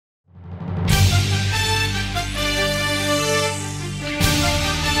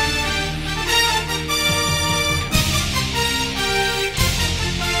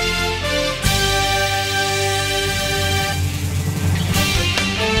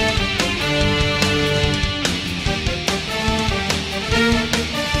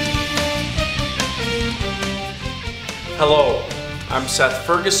Hello, I'm Seth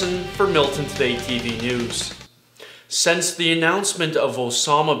Ferguson for Milton Today TV News. Since the announcement of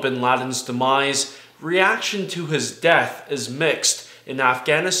Osama bin Laden's demise, reaction to his death is mixed in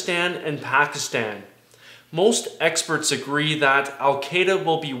Afghanistan and Pakistan. Most experts agree that Al-Qaeda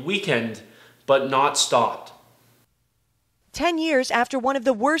will be weakened, but not stopped. 10 years after one of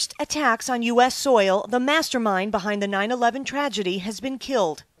the worst attacks on U.S. soil, the mastermind behind the 9/11 tragedy has been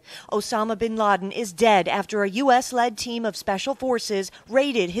killed. Osama bin Laden is dead after a U.S.-led team of special forces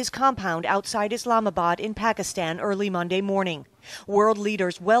raided his compound outside Islamabad in Pakistan early Monday morning. World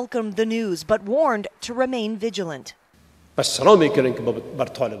leaders welcomed the news but warned to remain vigilant. I call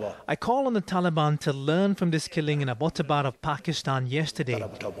on the Taliban to learn from this killing in Abbottabad of Pakistan yesterday.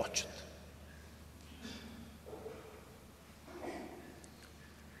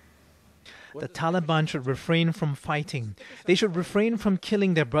 The Taliban should refrain from fighting. They should refrain from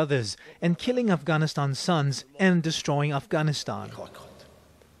killing their brothers and killing Afghanistan's sons and destroying Afghanistan.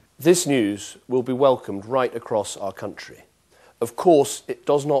 This news will be welcomed right across our country. Of course, it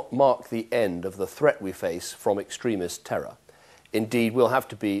does not mark the end of the threat we face from extremist terror. Indeed, we'll have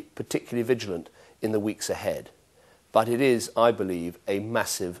to be particularly vigilant in the weeks ahead. But it is, I believe, a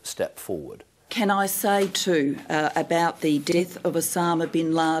massive step forward. Can I say too about the death of Osama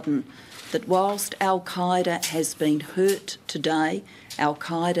bin Laden that whilst Al-Qaeda has been hurt today,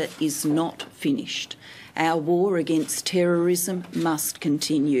 Al-Qaeda is not finished. Our war against terrorism must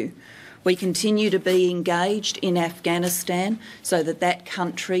continue. We continue to be engaged in Afghanistan so that that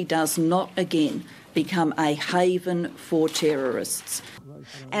country does not again become a haven for terrorists.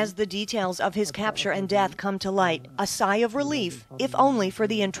 As the details of his capture and death come to light, a sigh of relief, if only for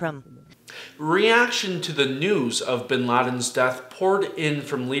the interim. Reaction to the news of bin Laden's death poured in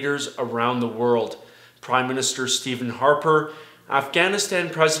from leaders around the world. Prime Minister Stephen Harper, Afghanistan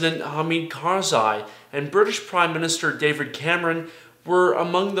President Hamid Karzai, and British Prime Minister David Cameron were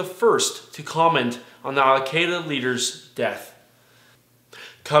among the first to comment on the Al-Qaeda leader's death.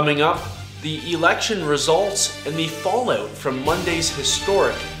 Coming up, the election results and the fallout from Monday's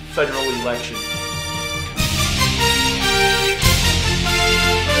historic federal election.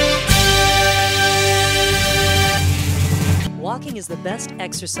 Walking is the best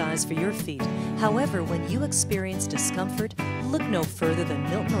exercise for your feet. However, when you experience discomfort, look no further than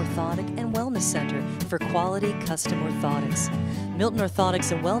Milton Orthotic and Wellness Center for quality custom orthotics. Milton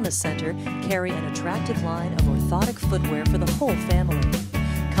Orthotics and Wellness Center carry an attractive line of orthotic footwear for the whole family.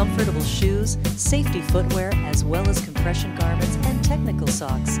 Comfortable shoes, safety footwear, as well as compression garments and technical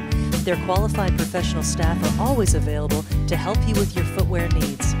socks. Their qualified professional staff are always available to help you with your footwear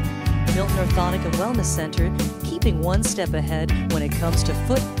needs. Milton Orthotic and Wellness Center, keeping one step ahead when it comes to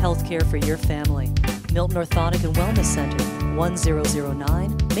foot health care for your family. Milton Orthotic and Wellness Center,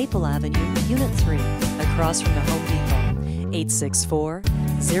 1009 Maple Avenue, Unit 3, across from the Home Depot, 864-0555.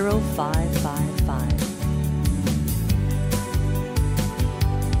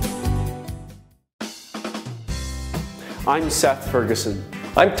 I'm Seth Ferguson.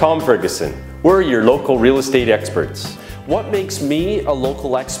 I'm Tom Ferguson. We're your local real estate experts. What makes me a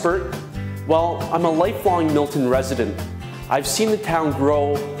local expert? Well, I'm a lifelong Milton resident. I've seen the town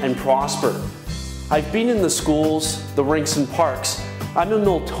grow and prosper. I've been in the schools, the rinks and parks. I'm a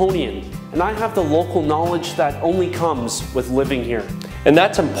Miltonian, and I have the local knowledge that only comes with living here. And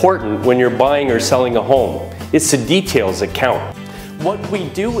that's important when you're buying or selling a home. It's the details that count. What we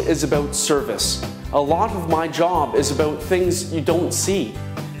do is about service. A lot of my job is about things you don't see.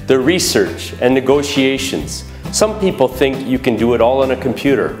 The research and negotiations. Some people think you can do it all on a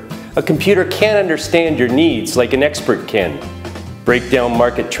computer. A computer can't understand your needs like an expert can. Break down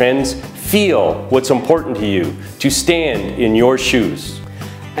market trends, feel what's important to you, to stand in your shoes.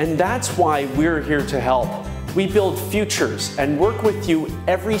 And that's why we're here to help. We build futures and work with you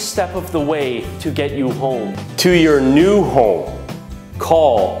every step of the way to get you home. To your new home.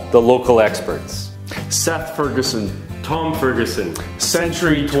 Call the local experts. Seth Ferguson. Tom Ferguson.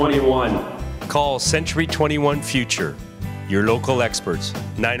 Century 21. Call Century 21 Future. Your local experts.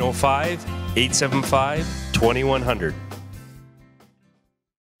 905-875-2100.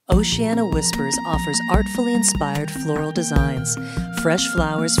 Oceana Whispers offers artfully inspired floral designs. Fresh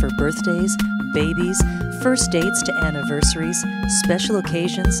flowers for birthdays, babies, first dates to anniversaries, special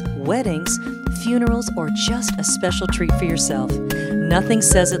occasions, weddings, funerals, or just a special treat for yourself. Nothing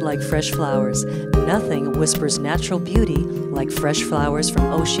says it like fresh flowers. Nothing whispers natural beauty like fresh flowers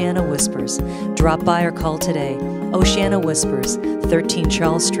from Oceana Whispers. Drop by or call today. Oceana Whispers, 13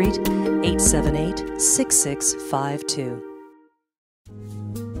 Charles Street, 878-6652.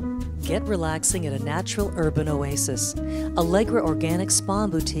 get relaxing at a natural urban oasis. Allegra Organic Spa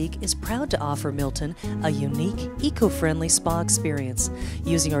and Boutique is proud to offer Milton a unique, eco-friendly spa experience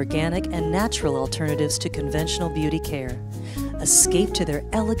using organic and natural alternatives to conventional beauty care. Escape to their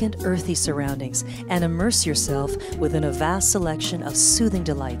elegant, earthy surroundings and immerse yourself within a vast selection of soothing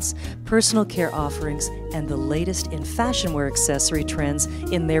delights, personal care offerings, and the latest in fashion wear accessory trends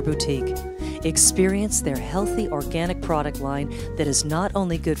in their boutique. Experience their healthy, organic product line that is not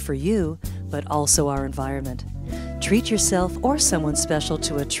only good for you, but also our environment. Treat yourself or someone special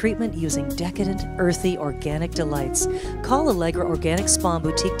to a treatment using decadent, earthy, organic delights. Call Allegra Organic Spa and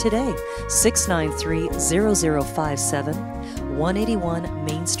Boutique today, 693-0057, 181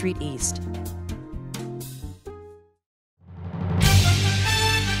 Main Street East.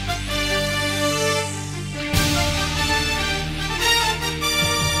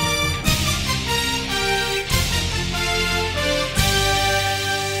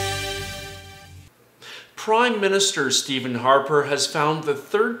 Prime Minister Stephen Harper has found the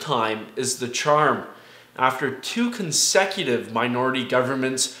third time is the charm. After 2 consecutive minority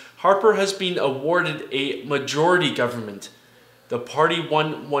governments, Harper has been awarded a majority government. The party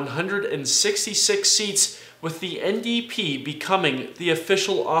won 166 seats, with the NDP becoming the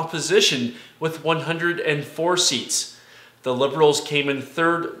official opposition with 104 seats. The Liberals came in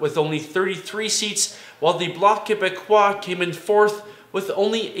third with only 33 seats, while the Bloc Québécois came in fourth with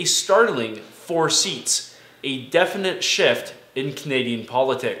only a startling 4 seats. A definite shift in Canadian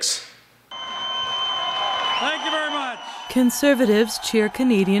politics. Thank you very much. Conservatives cheer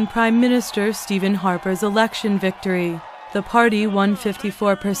Canadian Prime Minister Stephen Harper's election victory. The party won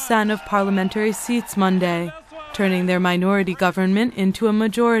 54% of parliamentary seats Monday, turning their minority government into a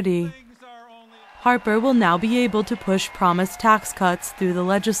majority. Harper will now be able to push promised tax cuts through the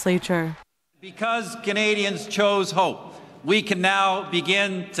legislature. Because Canadians chose hope, we can now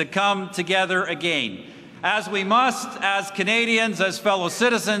begin to come together again, as we must, as Canadians, as fellow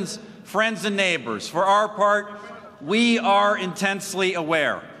citizens, friends and neighbours. For our part, we are intensely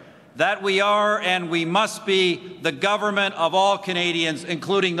aware that we are and we must be the government of all Canadians,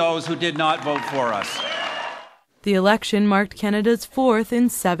 including those who did not vote for us. The election marked Canada's 4th in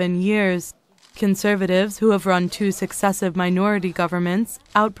 7 years. Conservatives, who have run 2 successive minority governments,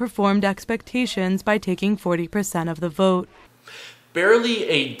 outperformed expectations by taking 40% of the vote. Barely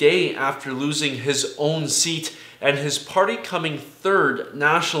a day after losing his own seat and his party coming third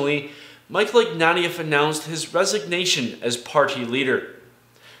nationally, Michael Ignatieff announced his resignation as party leader.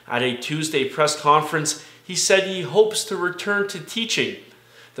 At a Tuesday press conference, he said he hopes to return to teaching.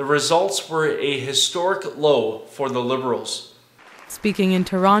 The results were a historic low for the Liberals. Speaking in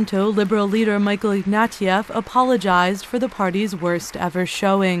Toronto, Liberal leader Michael Ignatieff apologized for the party's worst ever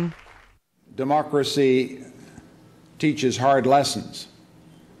showing. Democracy teaches hard lessons,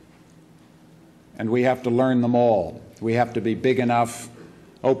 and we have to learn them all. We have to be big enough,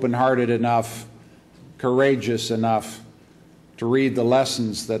 open-hearted enough, courageous enough to read the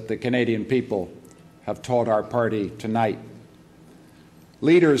lessons that the Canadian people have taught our party tonight.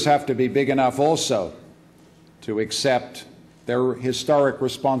 Leaders have to be big enough also to accept their historic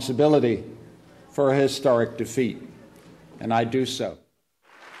responsibility for a historic defeat, and I do so.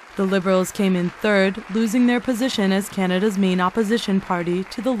 The Liberals came in third, losing their position as Canada's main opposition party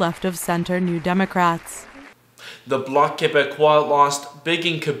to the left-of-centre New Democrats. The Bloc Québécois lost big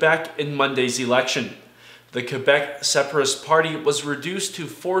in Quebec in Monday's election. The Quebec Separatist Party was reduced to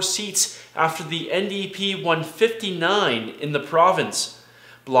 4 seats after the NDP won 59 in the province.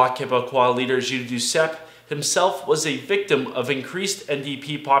 Bloc Québécois leader Gilles Duceppe himself was a victim of increased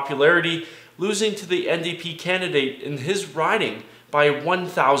NDP popularity, losing to the NDP candidate in his riding by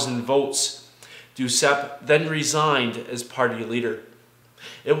 1,000 votes. Duceppe then resigned as party leader.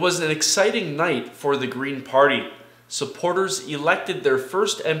 It was an exciting night for the Green Party. Supporters elected their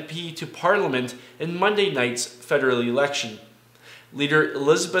first MP to Parliament in Monday night's federal election. Leader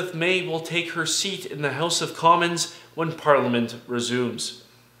Elizabeth May will take her seat in the House of Commons when Parliament resumes.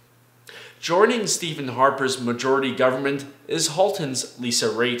 Joining Stephen Harper's majority government is Halton's Lisa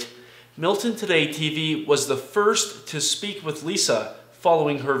Raitt. Milton Today TV was the first to speak with Lisa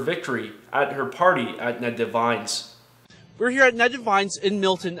following her victory at her party at Ned Devine's. We're here at Ned Devine's in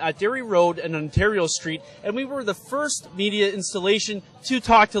Milton at Derry Road and Ontario Street, and we were the first media installation to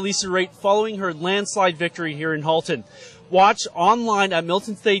talk to Lisa Raitt following her landslide victory here in Halton. Watch online at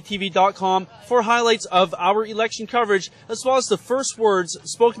miltontodaytv.com for highlights of our election coverage, as well as the first words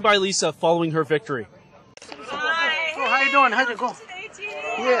spoken by Lisa following her victory. Hi. Oh, how you doing? How'd it go?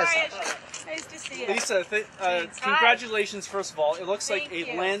 Yes. Nice to see Lisa, congratulations, first of all. It looks like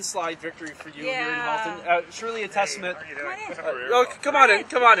a landslide victory for you here in Milton. It's really a testament. Come on in.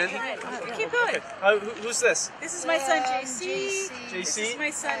 Keep going. Who's this? This is my son, JC. This is my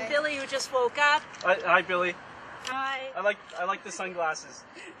son, Billy, who just woke up. Hi, Billy. Hi. I like the sunglasses.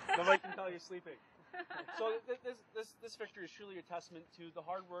 Nobody can tell you're sleeping. So this victory is truly a testament to the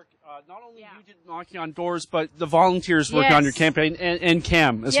hard work, not only you did knocking on doors, but the volunteers working on your campaign, and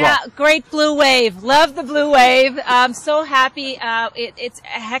Cam as well. Yeah, great blue wave. Love the blue wave. I'm so happy. It's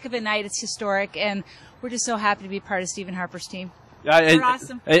a heck of a night. It's historic, and we're just so happy to be part of Stephen Harper's team. We're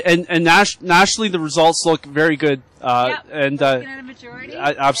awesome. And nationally, the results look very good. And looking at a majority.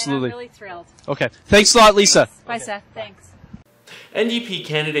 Absolutely. And I'm really thrilled. Okay. Thanks a lot, Lisa. Bye, Seth. Thanks. NDP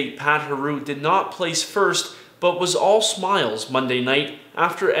candidate Pat Heroux did not place first, but was all smiles Monday night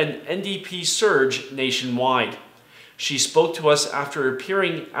after an NDP surge nationwide. She spoke to us after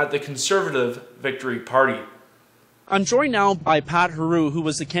appearing at the Conservative Victory Party. I'm joined now by Pat Heroux, who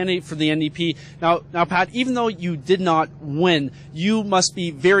was the candidate for the NDP. Now, Pat, even though you did not win, you must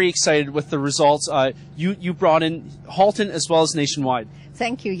be very excited with the results. You brought in Halton as well as nationwide.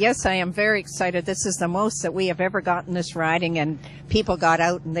 Thank you. Yes, I am very excited. This is the most that we have ever gotten this riding, and people got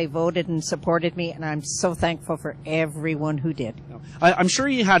out and they voted and supported me, and I'm so thankful for everyone who did. I'm sure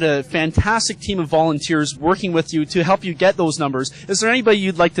you had a fantastic team of volunteers working with you to help you get those numbers. Is there anybody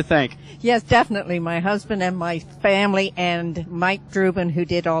you'd like to thank? Yes, definitely. My husband and my family and Mike Drubin, who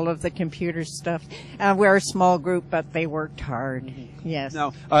did all of the computer stuff. We're a small group, but they worked hard. Yes.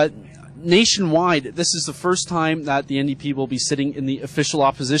 Now, nationwide, this is the first time that the NDP will be sitting in the official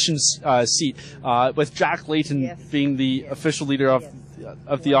opposition seat, with Jack Layton being the official leader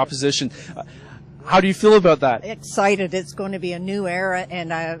of the opposition. How do you feel about that? Excited. It's going to be a new era,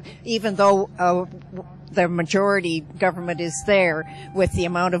 and even though the majority government is there with the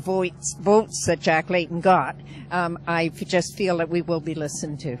amount of votes that Jack Layton got, I just feel that we will be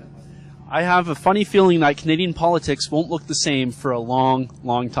listened to. I have a funny feeling that Canadian politics won't look the same for a long,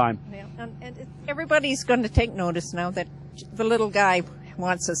 long time. Yeah, and everybody's going to take notice now that the little guy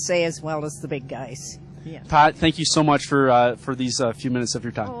wants a say as well as the big guys. Yeah. Pat, thank you so much for these few minutes of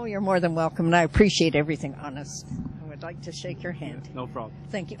your time. Oh, you're more than welcome, and I appreciate everything, honest. I would like to shake your hand. No problem.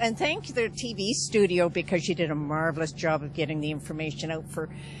 Thank you. And thank you to the TV studio, because you did a marvelous job of getting the information out for,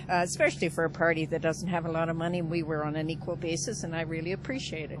 especially for a party that doesn't have a lot of money. We were on an equal basis, and I really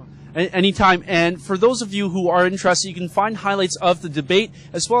appreciate it. Anytime. And for those of you who are interested, you can find highlights of the debate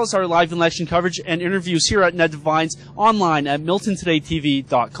as well as our live election coverage and interviews here at Ned Devine's online at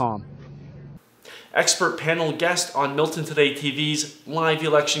MiltonTodayTV.com. Expert panel guest on Milton Today TV's live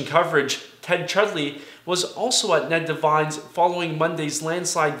election coverage, Ted Chudley, was also at Ned Devine's following Monday's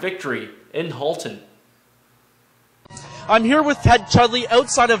landslide victory in Halton. I'm here with Ted Chudley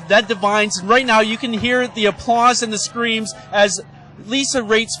outside of Ned Devine's, and right now you can hear the applause and the screams as Lisa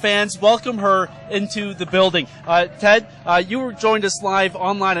Rate's fans welcome her into the building. Ted, you joined us live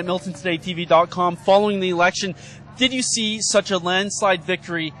online at MiltonTodayTV.com following the election. Did you see such a landslide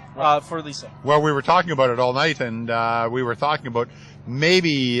victory for Lisa? Well, we were talking about it all night, and we were talking about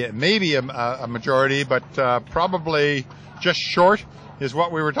maybe a majority, but probably just short is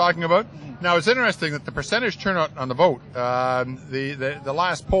what we were talking about. Now, it's interesting that the percentage turnout on the vote, the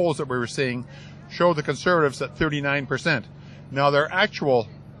last polls that we were seeing showed the Conservatives at 39%. Now, their actual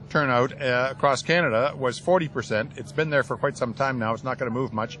turnout across Canada was 40%. It's been there for quite some time now. It's not going to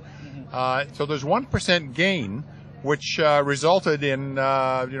move much. So there's 1% gain, which resulted in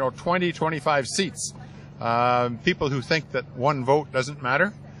 20, 25 seats. People who think that one vote doesn't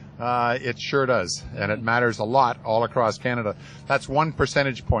matter, it sure does, and it matters a lot all across Canada. That's 1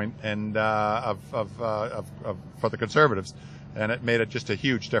 percentage point, and for the Conservatives, and it made it just a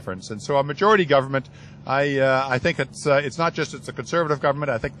huge difference. And so a majority government, I think it's not just it's a Conservative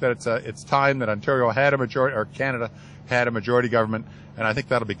government. I think that it's time that Ontario had a majority, or Canada had a majority government, and I think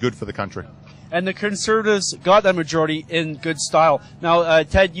that'll be good for the country. And the Conservatives got that majority in good style. Now,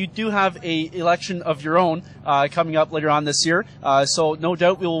 Ted, you do have an election of your own coming up later on this year, so no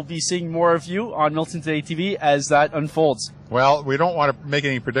doubt we will be seeing more of you on Milton Today TV as that unfolds. Well, we don't want to make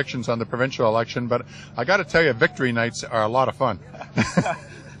any predictions on the provincial election, but I got to tell you, victory nights are a lot of fun.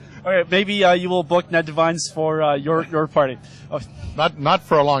 All right, maybe you will book Ned Devine's for your party. Oh. Not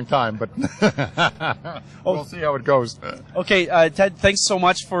for a long time, but we'll see how it goes. Okay, Ted, thanks so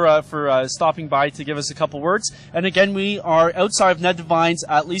much for stopping by to give us a couple words. And again, we are outside of Ned Devine's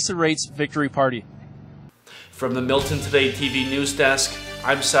at Lisa Rate's victory party. From the Milton Today TV news desk,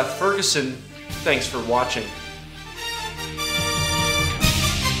 I'm Seth Ferguson. Thanks for watching.